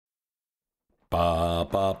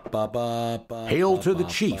Hail to the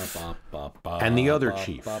chief, and the other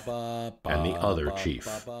chief, and the other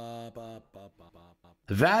chief.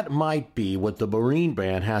 That might be what the Marine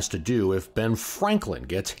Band has to do if Ben Franklin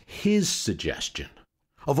gets his suggestion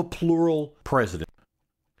of a plural president.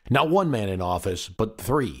 Not one man in office, but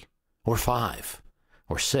 3, or 5,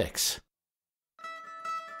 or 6.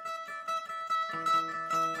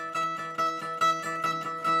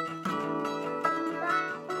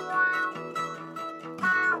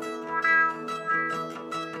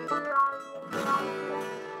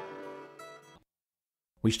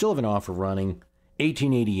 We still have an offer running.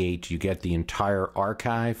 1888, you get the entire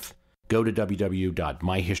archive. Go to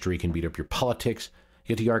www.myhistorycanbeatupyourpolitics.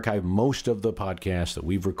 Get the archive, most of the podcasts that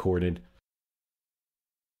we've recorded.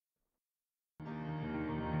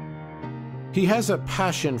 He has a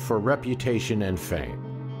passion for reputation and fame,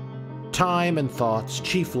 time and thoughts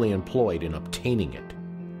chiefly employed in obtaining it.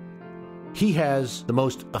 He has the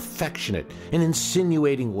most affectionate and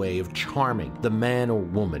insinuating way of charming the man or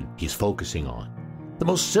woman he's focusing on. The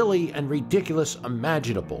most silly and ridiculous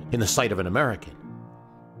imaginable in the sight of an American.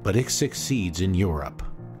 But it succeeds in Europe.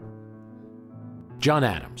 John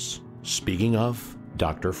Adams, speaking of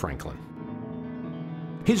Dr. Franklin.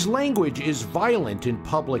 His language is violent in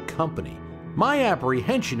public company. My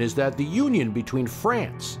apprehension is that the union between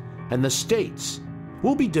France and the States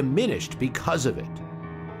will be diminished because of it.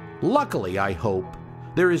 Luckily, I hope,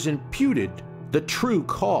 there is imputed the true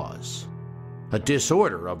cause, a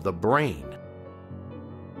disorder of the brain.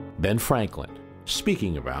 Ben Franklin,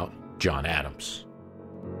 speaking about John Adams.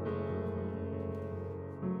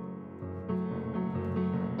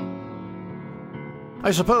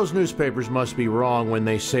 I suppose newspapers must be wrong when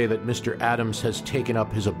they say that Mr. Adams has taken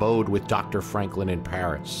up his abode with Dr. Franklin in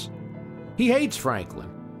Paris. He hates Franklin.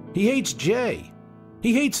 He hates Jay.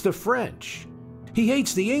 He hates the French. He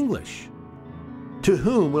hates the English. To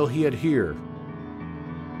whom will he adhere?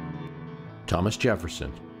 Thomas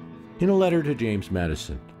Jefferson, in a letter to James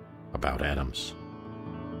Madison, about Adams.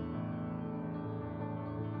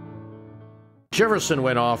 Jefferson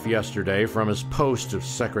went off yesterday from his post of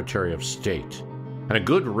Secretary of State, and a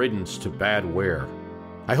good riddance to bad wear.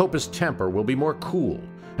 I hope his temper will be more cool,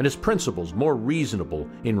 and his principles more reasonable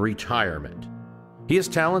in retirement. He has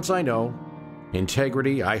talents, I know,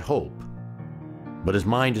 integrity, I hope, but his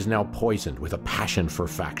mind is now poisoned with a passion for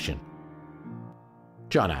faction.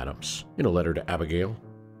 John Adams, in a letter to Abigail,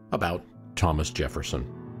 about Thomas Jefferson.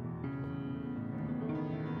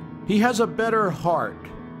 He has a better heart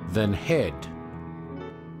than head.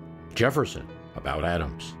 Jefferson, about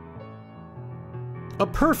Adams. A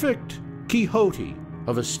perfect Quixote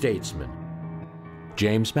of a statesman.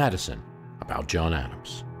 James Madison, about John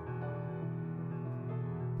Adams.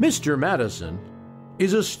 Mr. Madison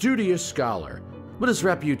is a studious scholar, but his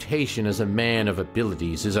reputation as a man of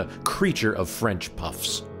abilities is a creature of French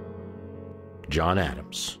puffs. John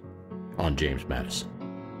Adams, on James Madison.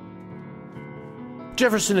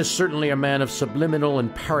 Jefferson is certainly a man of subliminal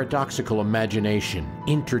and paradoxical imagination,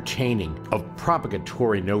 entertaining, of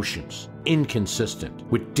propagatory notions, inconsistent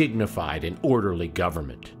with dignified and orderly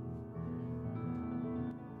government.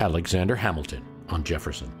 Alexander Hamilton, on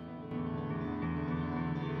Jefferson.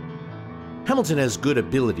 Hamilton has good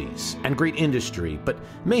abilities and great industry, but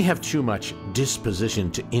may have too much disposition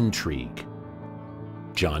to intrigue.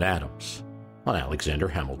 John Adams, on Alexander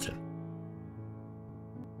Hamilton.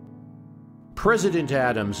 President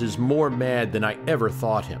Adams is more mad than I ever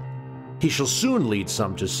thought him. He shall soon lead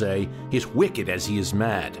some to say he's wicked as he is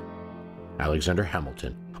mad. Alexander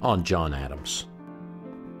Hamilton, on John Adams.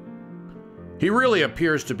 He really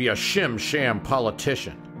appears to be a shim-sham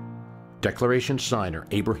politician. Declaration signer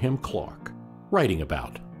Abraham Clark, writing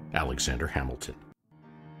about Alexander Hamilton.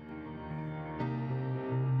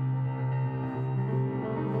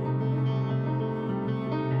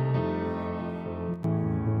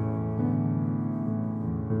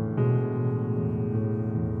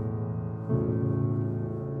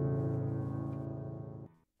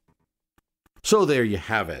 So there you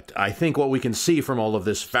have it. I think what we can see from all of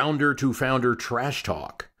this founder-to-founder trash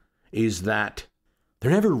talk is that there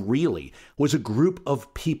never really was a group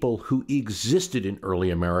of people who existed in early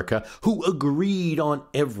America who agreed on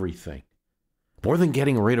everything. More than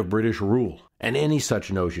getting rid of British rule, and any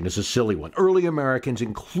such notion is a silly one. Early Americans,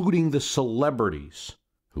 including the celebrities,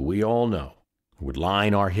 who we all know, who would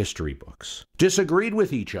line our history books, disagreed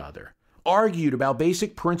with each other, argued about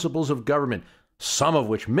basic principles of government,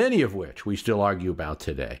 many of which we still argue about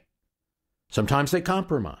today. Sometimes they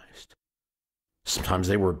compromised. Sometimes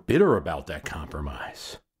they were bitter about that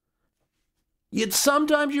compromise. Yet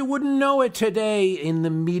sometimes you wouldn't know it today in the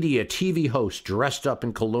media, TV hosts dressed up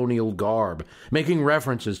in colonial garb, making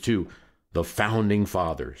references to the Founding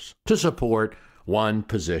Fathers to support one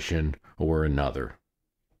position or another.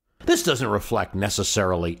 This doesn't reflect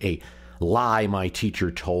necessarily a lie my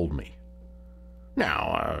teacher told me.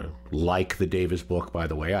 Now, like the Davis book, by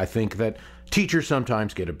the way, I think that teachers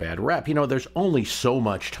sometimes get a bad rep. There's only so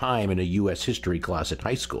much time in a U.S. history class at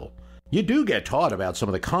high school. You do get taught about some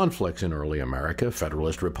of the conflicts in early America,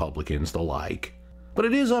 Federalist, Republicans, the like. But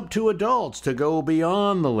it is up to adults to go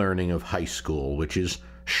beyond the learning of high school, which is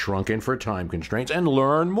shrunken for time constraints, and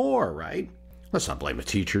learn more, right? Let's not blame the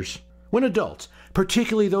teachers. When adults,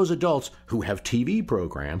 particularly those adults who have TV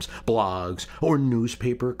programs, blogs, or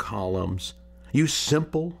newspaper columns, use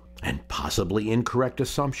simple and possibly incorrect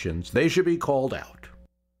assumptions, they should be called out.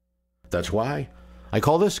 That's why I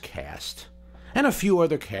call this cast, and a few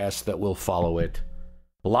other casts that will follow it,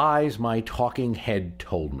 Lies My Talking Head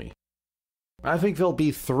Told Me. I think there'll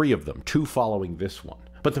be 3 of them, 2 following this one.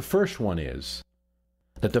 But the first one is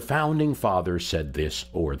that the Founding Fathers said this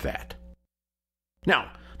or that.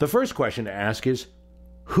 Now, the first question to ask is,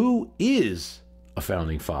 who is a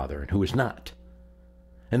Founding Father and who is not?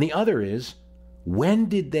 And the other is, when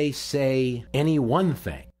did they say any one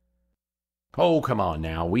thing? Oh, come on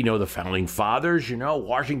now. We know the Founding Fathers,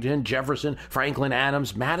 Washington, Jefferson, Franklin,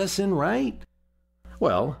 Adams, Madison, right?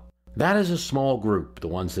 Well, that is a small group, the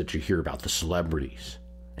ones that you hear about, the celebrities.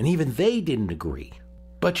 And even they didn't agree.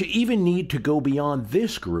 But you even need to go beyond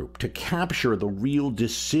this group to capture the real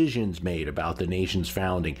decisions made about the nation's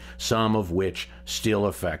founding, some of which still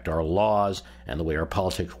affect our laws and the way our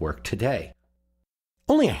politics work today.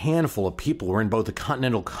 Only a handful of people were in both the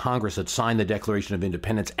Continental Congress that signed the Declaration of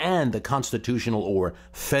Independence and the Constitutional or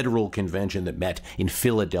Federal Convention that met in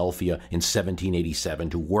Philadelphia in 1787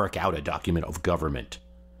 to work out a document of government.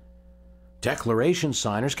 Declaration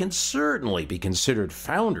signers can certainly be considered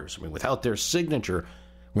founders. Without their signature,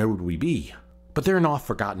 where would we be? But they're an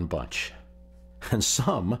oft-forgotten bunch. And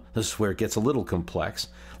some, this is where it gets a little complex,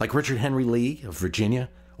 like Richard Henry Lee of Virginia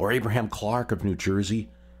or Abraham Clark of New Jersey,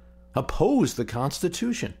 opposed the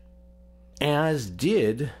Constitution, as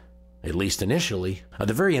did, at least initially,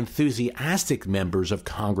 the very enthusiastic members of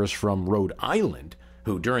Congress from Rhode Island,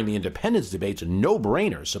 who during the independence debates,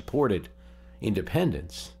 no-brainer, supported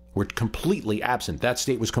independence, were completely absent. That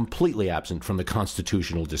state was completely absent from the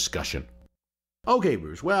constitutional discussion. Okay,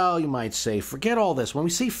 Bruce, well, you might say, forget all this. When we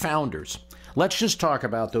say founders, let's just talk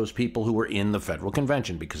about those people who were in the Federal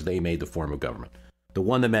Convention because they made the form of government. The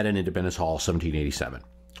one that met in Independence Hall, 1787.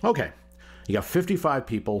 Okay, you got 55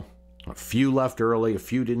 people, a few left early, a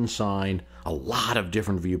few didn't sign, a lot of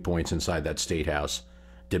different viewpoints inside that state house.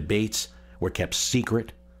 Debates were kept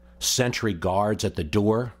secret, sentry guards at the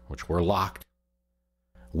door, which were locked.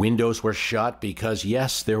 Windows were shut because,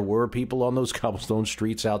 yes, there were people on those cobblestone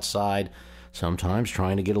streets outside, sometimes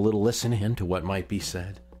trying to get a little listen in to what might be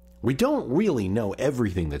said. We don't really know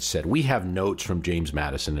everything that's said. We have notes from James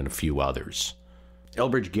Madison and a few others.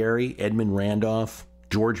 Elbridge Gerry, Edmund Randolph,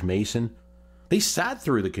 George Mason, they sat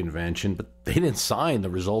through the convention, but they didn't sign the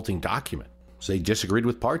resulting document, so they disagreed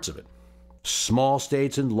with parts of it. Small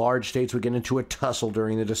states and large states would get into a tussle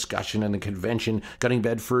during the discussion, and the convention, Gunning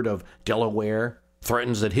Bedford of Delaware,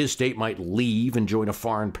 threatens that his state might leave and join a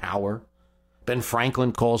foreign power. Ben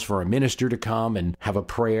Franklin calls for a minister to come and have a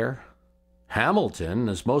prayer. Hamilton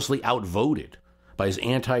is mostly outvoted by his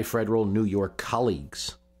anti-federal New York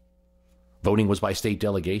colleagues. Voting was by state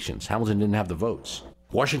delegations. Hamilton didn't have the votes.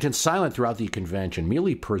 Washington's silent throughout the convention,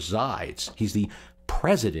 merely presides. He's the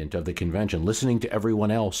president of the convention, listening to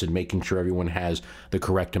everyone else and making sure everyone has the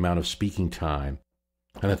correct amount of speaking time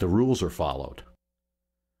and that the rules are followed.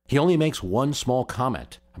 He only makes one small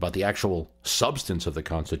comment about the actual substance of the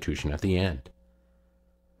Constitution at the end.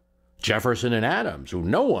 Jefferson and Adams, who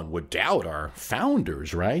no one would doubt are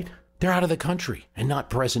founders, right? They're out of the country and not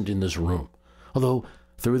present in this room, although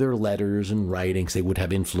through their letters and writings, they would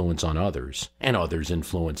have influence on others, and others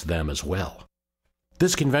influenced them as well.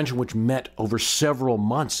 This convention, which met over several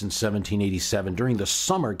months in 1787 during the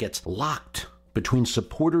summer, gets locked between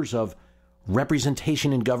supporters of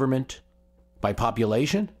representation in government by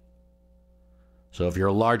population. So if you're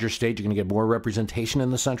a larger state, you're going to get more representation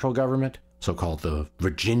in the central government, so-called the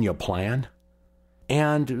Virginia Plan,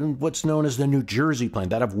 and what's known as the New Jersey Plan,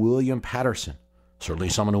 that of William Paterson. Certainly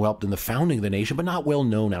someone who helped in the founding of the nation, but not well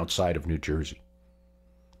known outside of New Jersey.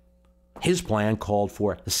 His plan called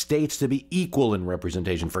for the states to be equal in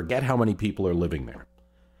representation. Forget how many people are living there.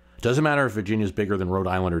 Doesn't matter if Virginia's bigger than Rhode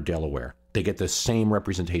Island or Delaware. They get the same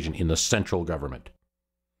representation in the central government.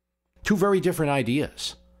 2 very different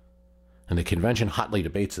ideas. And the convention hotly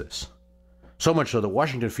debates this. So much so that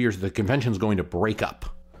Washington fears that the convention is going to break up.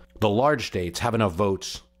 The large states have enough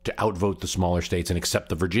votes to outvote the smaller states and accept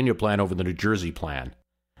the Virginia plan over the New Jersey plan,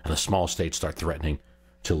 and the small states start threatening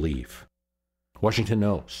to leave. Washington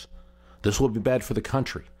knows this will be bad for the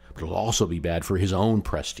country, but it will also be bad for his own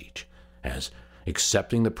prestige, as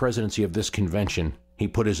accepting the presidency of this convention, he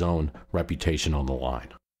put his own reputation on the line.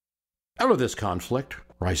 Out of this conflict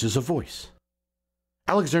rises a voice.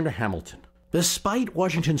 Alexander Hamilton. Despite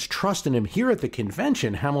Washington's trust in him here at the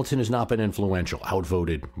convention, Hamilton has not been influential,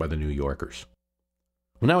 outvoted by the New Yorkers.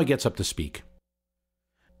 Well, now he gets up to speak.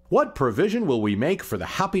 What provision will we make for the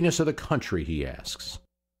happiness of the country, he asks.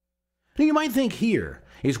 Now, you might think here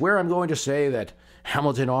is where I'm going to say that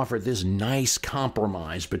Hamilton offered this nice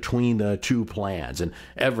compromise between the two plans, and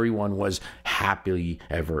everyone was happily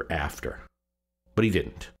ever after. But he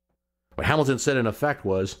didn't. What Hamilton said in effect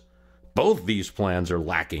was, both these plans are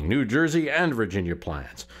lacking, New Jersey and Virginia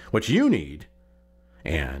plans. What you need,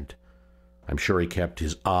 and I'm sure he kept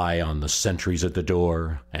his eye on the sentries at the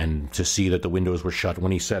door and to see that the windows were shut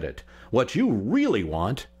when he said it, what you really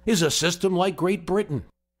want is a system like Great Britain.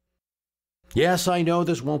 Yes, I know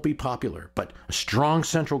this won't be popular, but a strong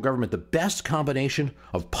central government, the best combination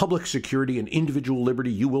of public security and individual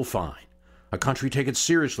liberty you will find. A country taken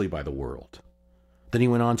seriously by the world. Then he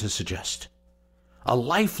went on to suggest, a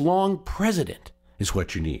lifelong president is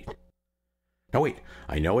what you need. Now wait,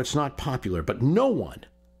 I know it's not popular, but no one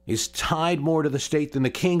is tied more to the state than the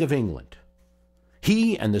King of England.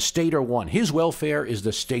 He and the state are one. His welfare is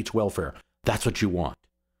the state's welfare. That's what you want.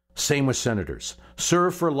 Same with senators.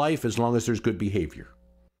 Serve for life as long as there's good behavior.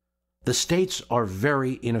 The states are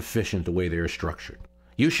very inefficient the way they are structured.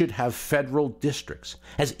 You should have federal districts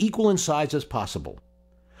as equal in size as possible.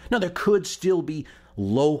 Now, there could still be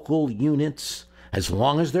local units as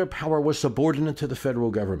long as their power was subordinate to the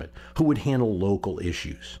federal government, who would handle local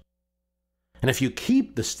issues. And if you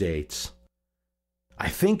keep the states, I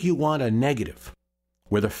think you want a negative,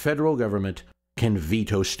 where the federal government can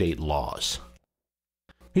veto state laws.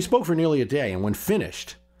 He spoke for nearly a day, and when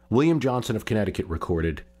finished, William Johnson of Connecticut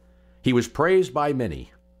recorded, he was praised by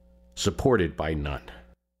many, supported by none.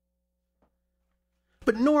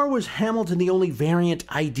 But nor was Hamilton the only variant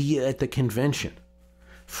idea at the convention.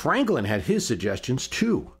 Franklin had his suggestions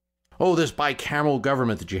too. Oh, this bicameral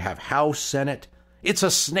government that you have, House, Senate, it's a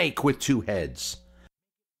snake with two heads.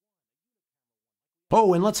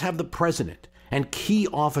 Oh, and let's have the president and key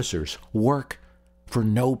officers work for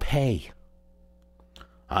no pay.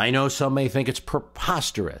 I know some may think it's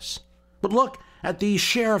preposterous, but look at the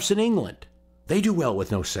sheriffs in England. They do well with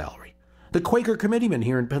no salary. The Quaker committeemen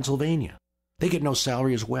here in Pennsylvania, they get no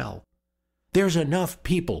salary as well. There's enough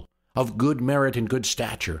people of good merit and good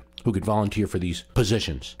stature who could volunteer for these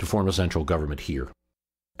positions to form a central government here.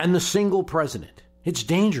 And the single president, it's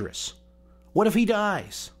dangerous. What if he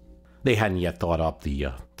dies? They hadn't yet thought up the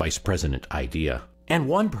vice president idea. And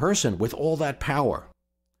one person with all that power.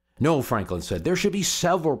 No, Franklin said, there should be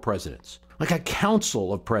several presidents, like a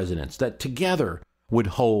council of presidents that together would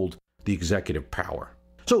hold the executive power.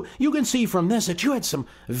 So you can see from this that you had some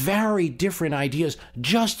very different ideas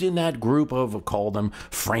just in that group of, call them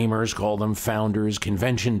framers, call them founders,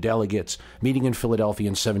 convention delegates, meeting in Philadelphia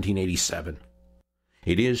in 1787.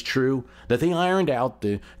 It is true that they ironed out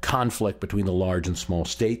the conflict between the large and small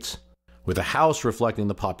states, with the House reflecting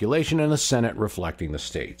the population and the Senate reflecting the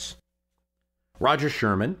states. Roger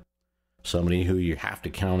Sherman, somebody who you have to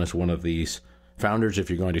count as one of these founders if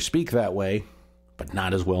you're going to speak that way, but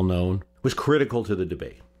not as well known, was critical to the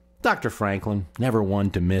debate. Dr. Franklin, never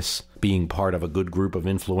one to miss being part of a good group of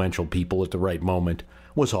influential people at the right moment,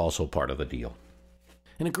 was also part of the deal.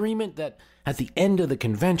 An agreement that at the end of the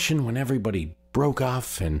convention, when everybody broke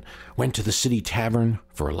off and went to the city tavern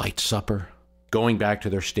for a light supper, going back to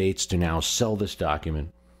their states to now sell this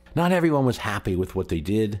document, not everyone was happy with what they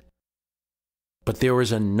did, but there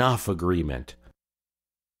was enough agreement.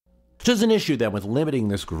 Just an issue then with limiting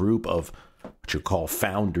this group of what you call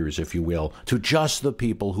founders, if you will, to just the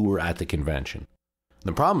people who were at the convention.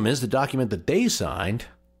 The problem is the document that they signed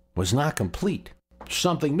was not complete. There's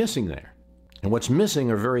something missing there. And what's missing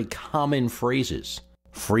are very common phrases.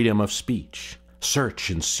 Freedom of speech, search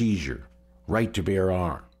and seizure, right to bear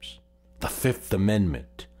arms, the Fifth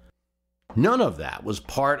Amendment. None of that was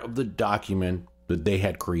part of the document that they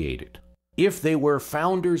had created. If they were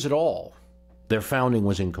founders at all, their founding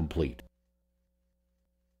was incomplete.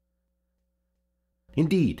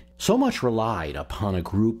 Indeed, so much relied upon a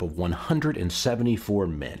group of 174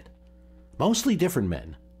 men, mostly different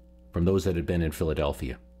men from those that had been in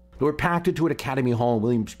Philadelphia, who were packed into an Academy Hall in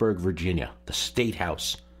Williamsburg, Virginia, the State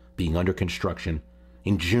House being under construction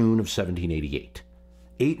in June of 1788.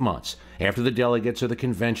 8 months after the delegates of the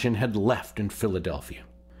convention had left in Philadelphia.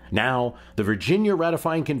 Now, the Virginia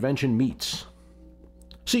Ratifying Convention meets.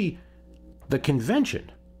 See, the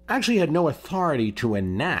convention actually had no authority to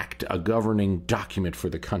enact a governing document for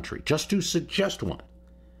the country, just to suggest one.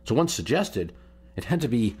 So once suggested, it had to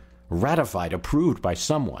be ratified, approved by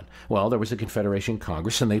someone. Well, there was the Confederation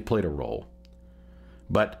Congress, and they played a role.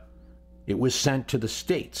 But it was sent to the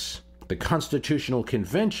states. The Constitutional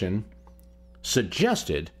Convention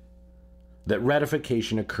suggested that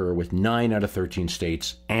ratification occur with 9 out of 13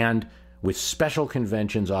 states and with special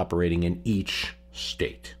conventions operating in each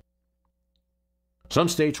state. Some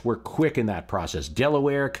states were quick in that process.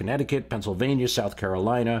 Delaware, Connecticut, Pennsylvania, South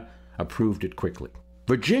Carolina approved it quickly.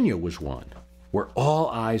 Virginia was one where all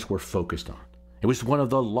eyes were focused on. It was one of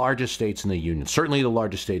the largest states in the Union, certainly the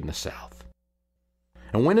largest state in the South.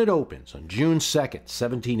 And when it opens on June 2nd,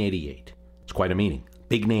 1788, it's quite a meeting.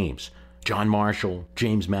 Big names. John Marshall,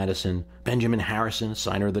 James Madison, Benjamin Harrison,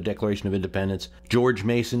 signer of the Declaration of Independence. George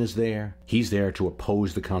Mason is there. He's there to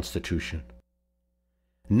oppose the Constitution.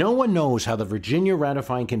 No one knows how the Virginia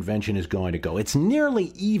Ratifying Convention is going to go. It's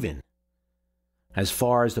nearly even, as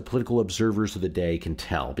far as the political observers of the day can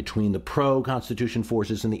tell, between the pro-Constitution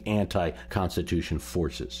forces and the anti-Constitution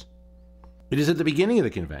forces. It is at the beginning of the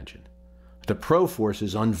convention the pro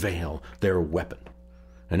forces unveil their weapon,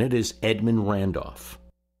 and it is Edmund Randolph.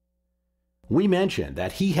 We mentioned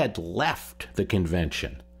that he had left the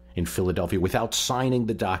convention in Philadelphia without signing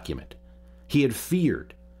the document. He had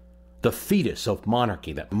feared the fetus of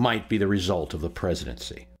monarchy that might be the result of the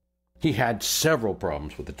presidency. He had several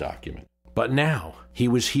problems with the document. But now he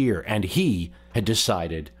was here, and he had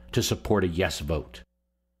decided to support a yes vote.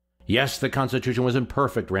 Yes, the Constitution was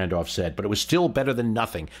imperfect, Randolph said, but it was still better than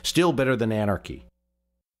nothing, still better than anarchy.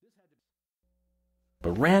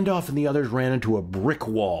 But Randolph and the others ran into a brick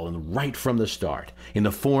wall right from the start, in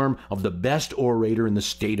the form of the best orator in the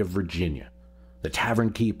state of Virginia, the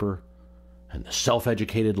tavern keeper and the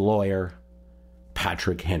self-educated lawyer,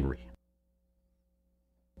 Patrick Henry,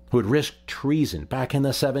 who had risked treason back in the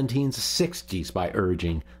 1760s by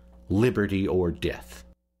urging liberty or death.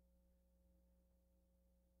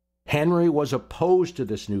 Henry was opposed to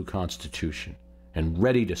this new Constitution and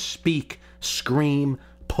ready to speak, scream,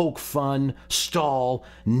 poke fun, stall,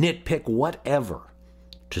 nitpick, whatever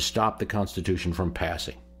to stop the Constitution from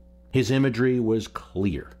passing. His imagery was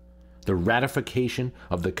clear. The ratification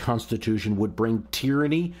of the Constitution would bring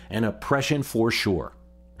tyranny and oppression for sure.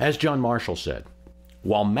 As John Marshall said,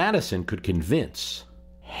 while Madison could convince,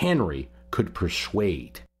 Henry could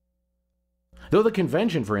persuade. Though the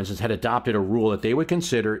convention, for instance, had adopted a rule that they would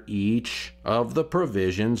consider each of the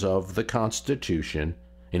provisions of the Constitution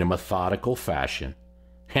in a methodical fashion,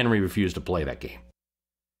 Henry refused to play that game.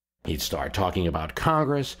 He'd start talking about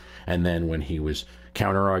Congress, and then when he was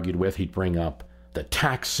counter-argued with, he'd bring up the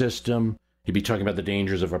tax system. He'd be talking about the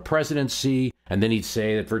dangers of a presidency, and then he'd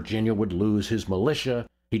say that Virginia would lose his militia.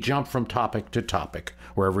 He jumped from topic to topic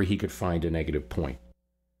wherever he could find a negative point.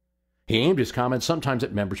 He aimed his comments sometimes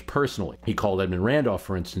at members personally. He called Edmund Randolph,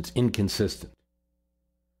 for instance, inconsistent.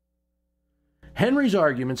 Henry's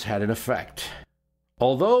arguments had an effect.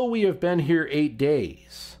 Although we have been here 8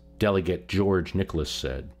 days, Delegate George Nicholas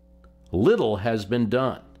said, little has been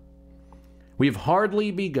done. We've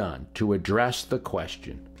hardly begun to address the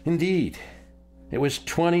question. Indeed, it was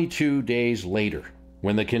 22 days later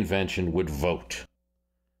when the convention would vote.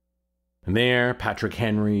 And there, Patrick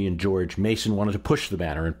Henry and George Mason wanted to push the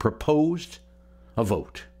matter and proposed a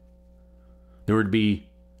vote. There would be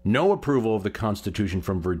no approval of the Constitution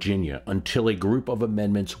from Virginia until a group of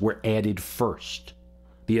amendments were added first.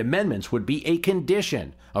 The amendments would be a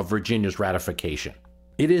condition of Virginia's ratification.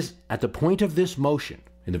 It is at the point of this motion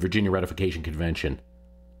in the Virginia Ratification Convention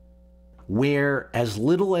where as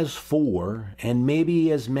little as 4 and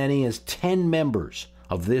maybe as many as 10 members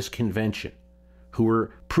of this convention who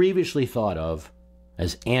were previously thought of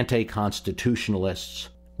as anti-constitutionalists,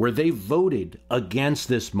 where they voted against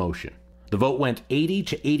this motion. The vote went 80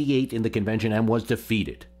 to 88 in the convention and was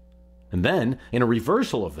defeated. And then, in a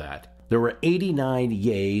reversal of that, there were 89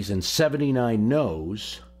 yeas and 79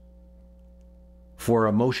 noes for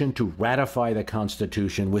a motion to ratify the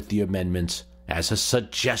Constitution with the amendments as a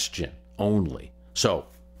suggestion only. So,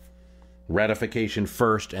 ratification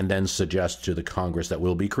first and then suggest to the Congress that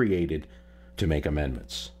will be created to make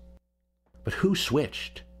amendments. But who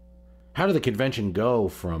switched? How did the convention go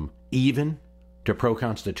from even to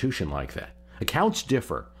pro-Constitution like that? Accounts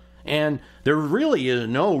differ, and there really is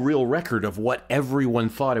no real record of what everyone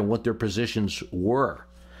thought and what their positions were.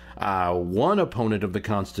 One opponent of the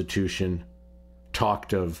Constitution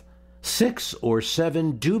talked of 6 or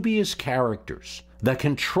 7 dubious characters that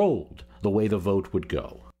controlled the way the vote would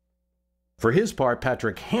go. For his part,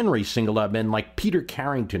 Patrick Henry singled out men like Peter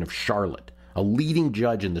Carrington of Charlotte, a leading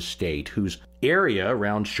judge in the state whose area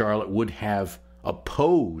around Charlotte would have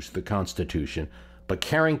opposed the Constitution, but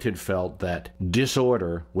Carrington felt that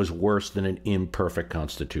disorder was worse than an imperfect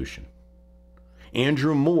Constitution.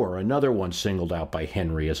 Andrew Moore, another one singled out by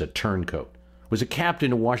Henry as a turncoat, was a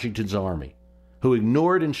captain in Washington's army who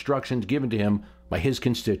ignored instructions given to him by his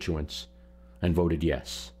constituents and voted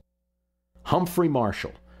yes. Humphrey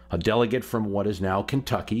Marshall, a delegate from what is now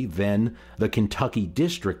Kentucky, then the Kentucky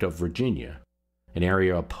District of Virginia, an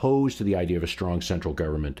area opposed to the idea of a strong central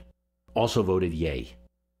government, also voted yea,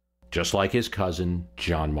 just like his cousin,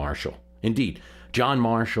 John Marshall. Indeed, John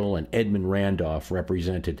Marshall and Edmund Randolph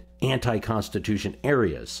represented anti-Constitution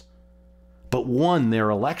areas, but won their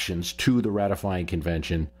elections to the ratifying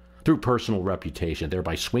convention through personal reputation,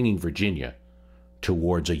 thereby swinging Virginia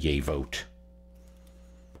towards a yea vote.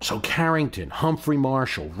 So Carrington, Humphrey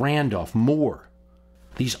Marshall, Randolph, Moore,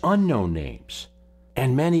 these unknown names,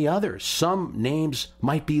 and many others, some names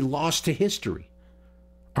might be lost to history,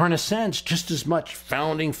 are in a sense just as much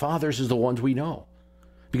founding fathers as the ones we know,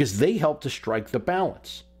 because they helped to strike the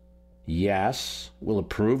balance. Yes, we'll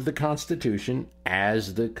approve the Constitution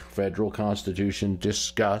as the federal Constitution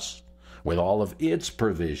discussed with all of its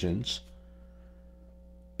provisions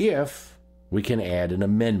if we can add an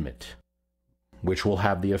amendment, which will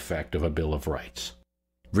have the effect of a Bill of Rights.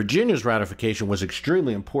 Virginia's ratification was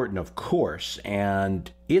extremely important, of course,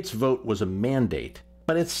 and its vote was a mandate,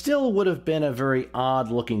 but it still would have been a very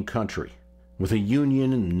odd-looking country, with a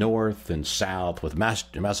union in the North and South, with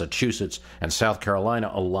Massachusetts and South Carolina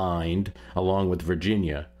aligned along with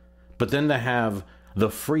Virginia, but then to have the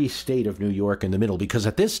free state of New York in the middle, because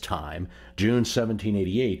at this time, June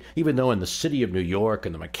 1788, even though in the city of New York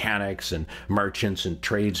and the mechanics and merchants and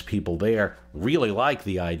tradespeople there really liked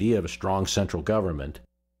the idea of a strong central government,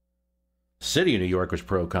 the city of New York was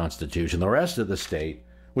pro-Constitution. The rest of the state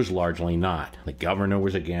was largely not. The governor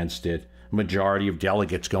was against it. Majority of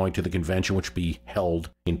delegates going to the convention, which would be held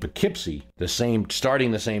in Poughkeepsie,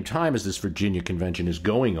 starting the same time as this Virginia convention is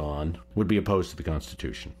going on, would be opposed to the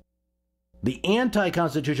Constitution. The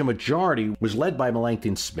anti-Constitution majority was led by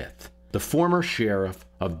Melancton Smith, the former sheriff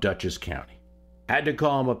of Dutchess County. Had to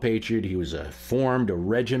call him a patriot. He formed a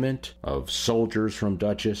regiment of soldiers from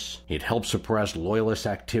Dutchess. He had helped suppress loyalist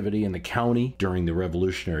activity in the county during the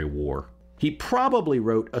Revolutionary War. He probably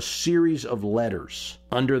wrote a series of letters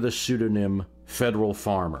under the pseudonym Federal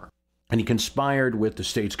Farmer, and he conspired with the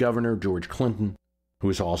state's governor, George Clinton, who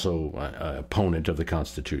was also an opponent of the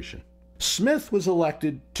Constitution. Smith was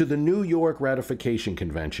elected to the New York Ratification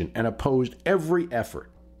Convention and opposed every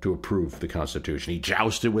effort to approve the Constitution. He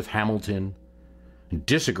jousted with Hamilton, and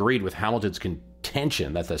disagreed with Hamilton's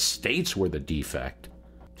contention that the states were the defect.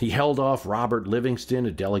 He held off Robert Livingston,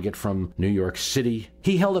 a delegate from New York City.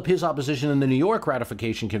 He held up his opposition in the New York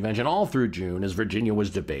Ratification Convention all through June as Virginia was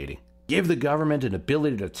debating. Give the government an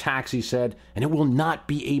ability to tax, he said, and it will not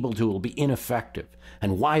be able to. It will be ineffective.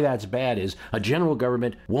 And why that's bad is a general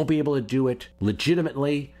government won't be able to do it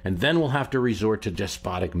legitimately, and then we'll have to resort to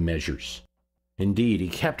despotic measures. Indeed, he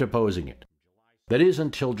kept opposing it. That is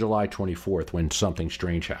until July 24th, when something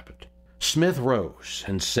strange happened. Smith rose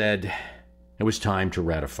and said it was time to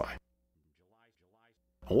ratify.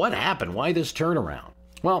 What happened? Why this turnaround?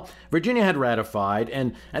 Well, Virginia had ratified,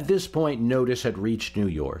 and at this point notice had reached New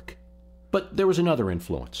York. But there was another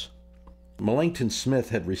influence. Melancton Smith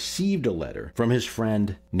had received a letter from his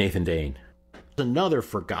friend Nathan Dane, another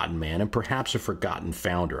forgotten man and perhaps a forgotten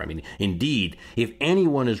founder. Indeed, if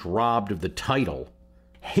anyone is robbed of the title,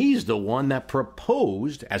 he's the one that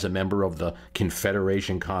proposed, as a member of the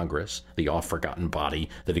Confederation Congress, the oft-forgotten body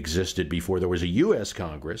that existed before there was a U.S.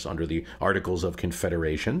 Congress under the Articles of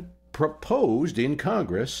Confederation, proposed in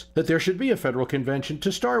Congress that there should be a federal convention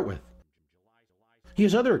to start with. He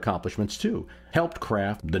has other accomplishments, too. Helped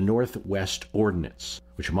craft the Northwest Ordinance,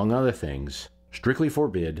 which, among other things, strictly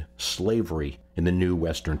forbid slavery in the new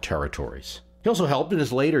Western territories. He also helped in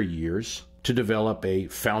his later years to develop a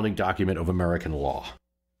founding document of American law.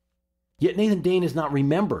 Yet Nathan Dane is not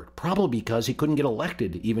remembered, probably because he couldn't get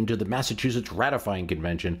elected even to the Massachusetts Ratifying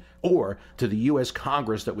Convention or to the U.S.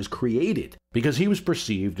 Congress that was created, because he was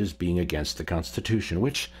perceived as being against the Constitution,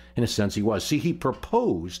 which, in a sense, he was. See, he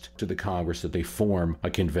proposed to the Congress that they form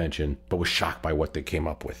a convention, but was shocked by what they came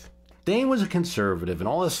up with. Dane was a conservative, and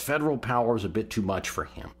all this federal power was a bit too much for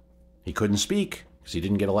him. He couldn't speak, because he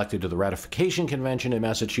didn't get elected to the Ratification Convention in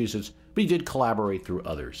Massachusetts, but he did collaborate through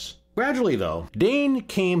others. Gradually, though, Dane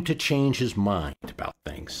came to change his mind about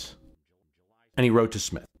things. And he wrote to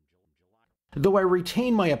Smith. Though I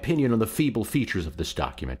retain my opinion on the feeble features of this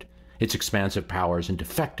document, its expansive powers and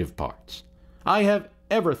defective parts, I have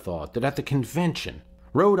ever thought that at the convention,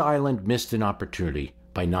 Rhode Island missed an opportunity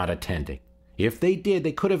by not attending. If they did,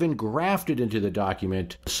 they could have engrafted into the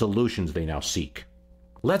document the solutions they now seek.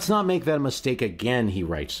 Let's not make that mistake again, he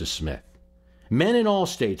writes to Smith. Men in all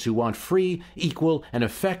states who want free, equal, and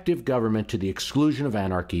effective government to the exclusion of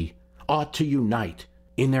anarchy ought to unite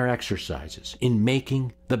in their exercises in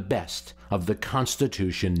making the best of the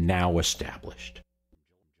Constitution now established.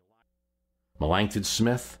 Melancthon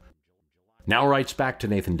Smith now writes back to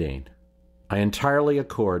Nathan Dane, I entirely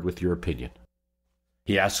accord with your opinion.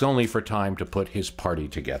 He asks only for time to put his party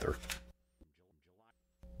together.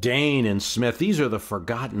 Dane and Smith, these are the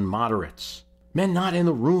forgotten moderates, men not in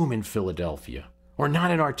the room in Philadelphia, or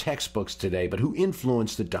not in our textbooks today, but who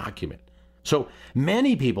influenced the document. So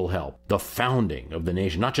many people helped the founding of the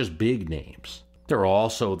nation, not just big names. There are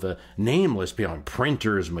also the nameless beyond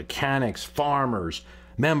printers, mechanics, farmers,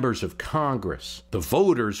 members of Congress, the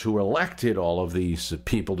voters who elected all of these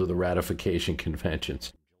people to the ratification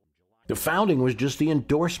conventions. The founding was just the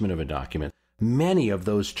endorsement of a document. Many of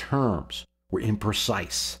those terms were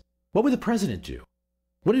imprecise. What would the president do?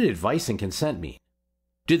 What did advice and consent mean?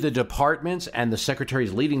 Did the departments and the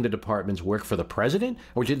secretaries leading the departments work for the president,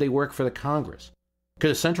 or did they work for the Congress?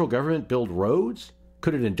 Could a central government build roads?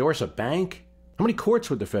 Could it endorse a bank? How many courts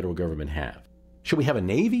would the federal government have? Should we have a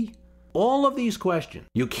navy? All of these questions.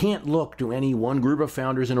 You can't look to any one group of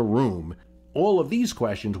founders in a room. All of these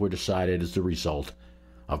questions were decided as the result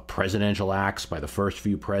of presidential acts by the first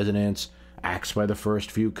few presidents, acts by the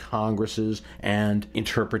first few Congresses, and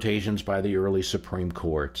interpretations by the early Supreme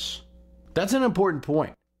Courts. That's an important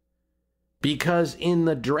point. Because in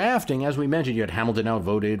the drafting, as we mentioned, you had Hamilton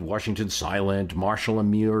outvoted, Washington silent, Marshall a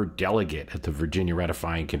mere delegate at the Virginia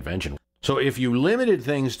ratifying convention. So if you limited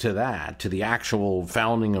things to that, to the actual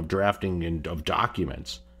founding of drafting and of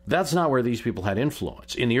documents, that's not where these people had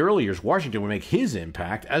influence. In the early years, Washington would make his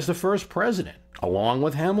impact as the first president, along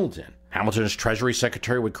with Hamilton. Hamilton as Treasury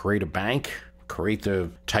Secretary would create a bank, create the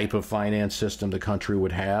type of finance system the country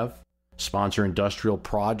would have, sponsor industrial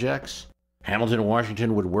projects. Hamilton and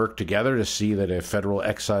Washington would work together to see that a federal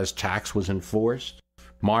excise tax was enforced.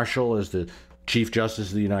 Marshall, as the Chief Justice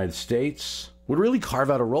of the United States, would really carve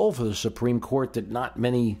out a role for the Supreme Court that not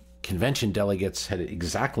many convention delegates had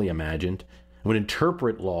exactly imagined, and would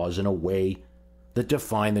interpret laws in a way that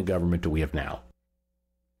defined the government that we have now.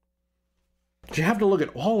 But you have to look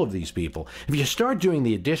at all of these people. If you start doing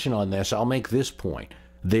the addition on this, I'll make this point.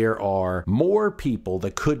 There are more people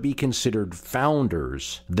that could be considered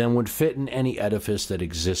founders than would fit in any edifice that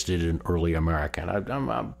existed in early America. And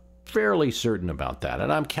I'm fairly certain about that.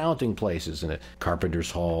 And I'm counting places in it.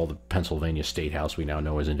 Carpenter's Hall, the Pennsylvania State House we now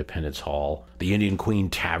know as Independence Hall. The Indian Queen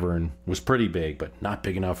Tavern was pretty big, but not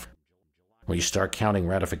big enough. When you start counting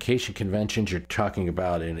ratification conventions, you're talking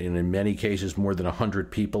about, in many cases, more than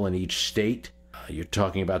 100 people in each state. You're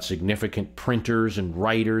talking about significant printers and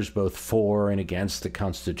writers, both for and against the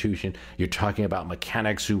Constitution. You're talking about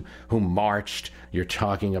mechanics who marched. You're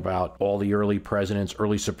talking about all the early presidents,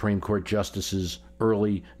 early Supreme Court justices,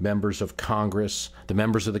 early members of Congress, the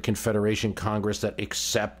members of the Confederation Congress that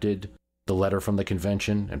accepted the letter from the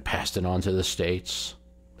convention and passed it on to the states.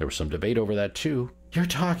 There was some debate over that, too. You're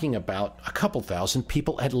talking about a couple thousand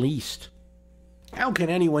people at least. How can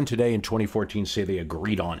anyone today in 2014 say they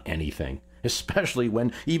agreed on anything? Especially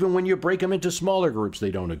even when you break them into smaller groups, they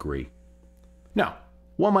don't agree. Now,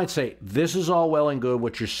 one might say, this is all well and good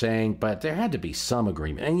what you're saying, but there had to be some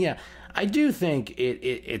agreement. And yeah, I do think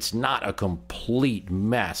it's not a complete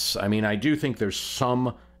mess. I mean, I do think there's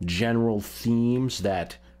some general themes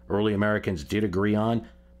that early Americans did agree on,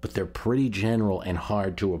 but they're pretty general and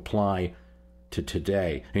hard to apply to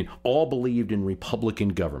today. I mean, all believed in republican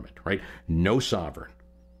government, right? No sovereign.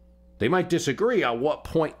 They might disagree on what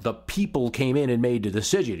point the people came in and made the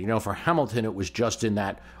decision. You know, for Hamilton, it was just in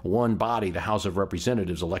that one body, the House of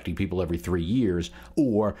Representatives, electing people every 3 years,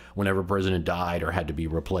 or whenever a president died or had to be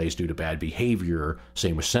replaced due to bad behavior,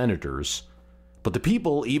 same with senators. But the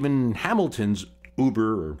people, even Hamilton's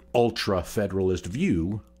uber or ultra-federalist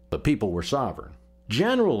view, the people were sovereign.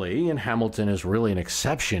 Generally, and Hamilton is really an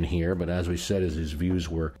exception here, but as we said, as his views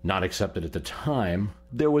were not accepted at the time,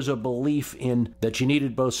 there was a belief in that you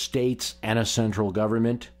needed both states and a central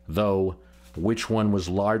government, though which one was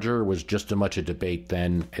larger was just as much a debate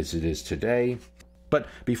then as it is today. But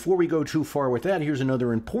before we go too far with that, here's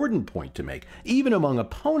another important point to make. Even among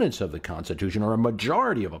opponents of the Constitution, or a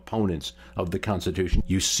majority of opponents of the Constitution,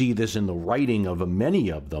 you see this in the writing of many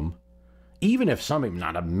of them, even if some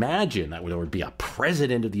not imagine that there would be a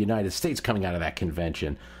president of the United States coming out of that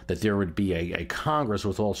convention, that there would be a Congress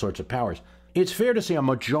with all sorts of powers, it's fair to say a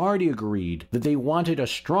majority agreed that they wanted a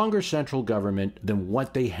stronger central government than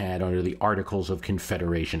what they had under the Articles of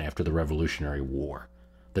Confederation after the Revolutionary War.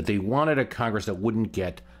 That they wanted a Congress that wouldn't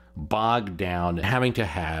get bogged down having to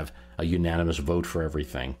have a unanimous vote for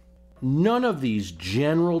everything. None of these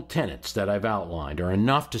general tenets that I've outlined are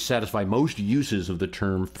enough to satisfy most uses of the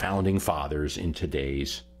term Founding Fathers in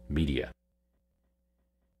today's media.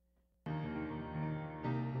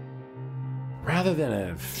 Rather than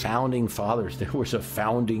a Founding Fathers, there was a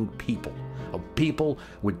founding people. A people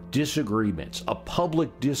with disagreements, a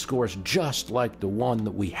public discourse just like the one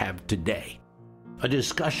that we have today. A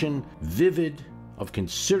discussion vivid, of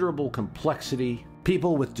considerable complexity,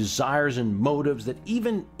 people with desires and motives that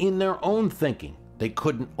even in their own thinking they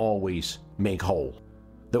couldn't always make whole,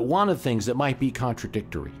 that wanted things that might be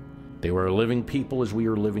contradictory. They were a living people as we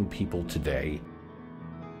are living people today.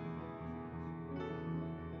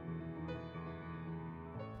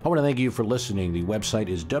 I want to thank you for listening. The website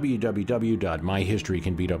is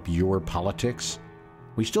www.myhistorycanbeatupyourpolitics.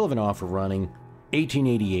 We still have an offer running.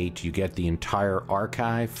 1888, you get the entire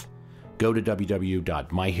archive. Go to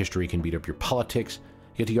www.myhistorycanbeatupyourpolitics.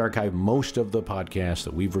 Get to archive most of the podcasts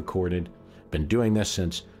that we've recorded. Been doing this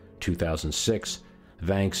since 2006.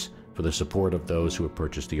 Thanks for the support of those who have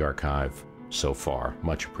purchased the archive so far.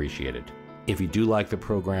 Much appreciated. If you do like the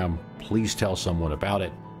program, please tell someone about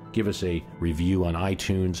it. Give us a review on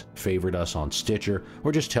iTunes, favorite us on Stitcher,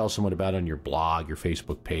 or just tell someone about it on your blog, your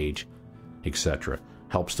Facebook page, etc.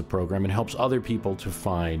 Helps the program and helps other people to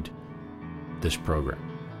find this program.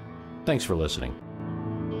 Thanks for listening.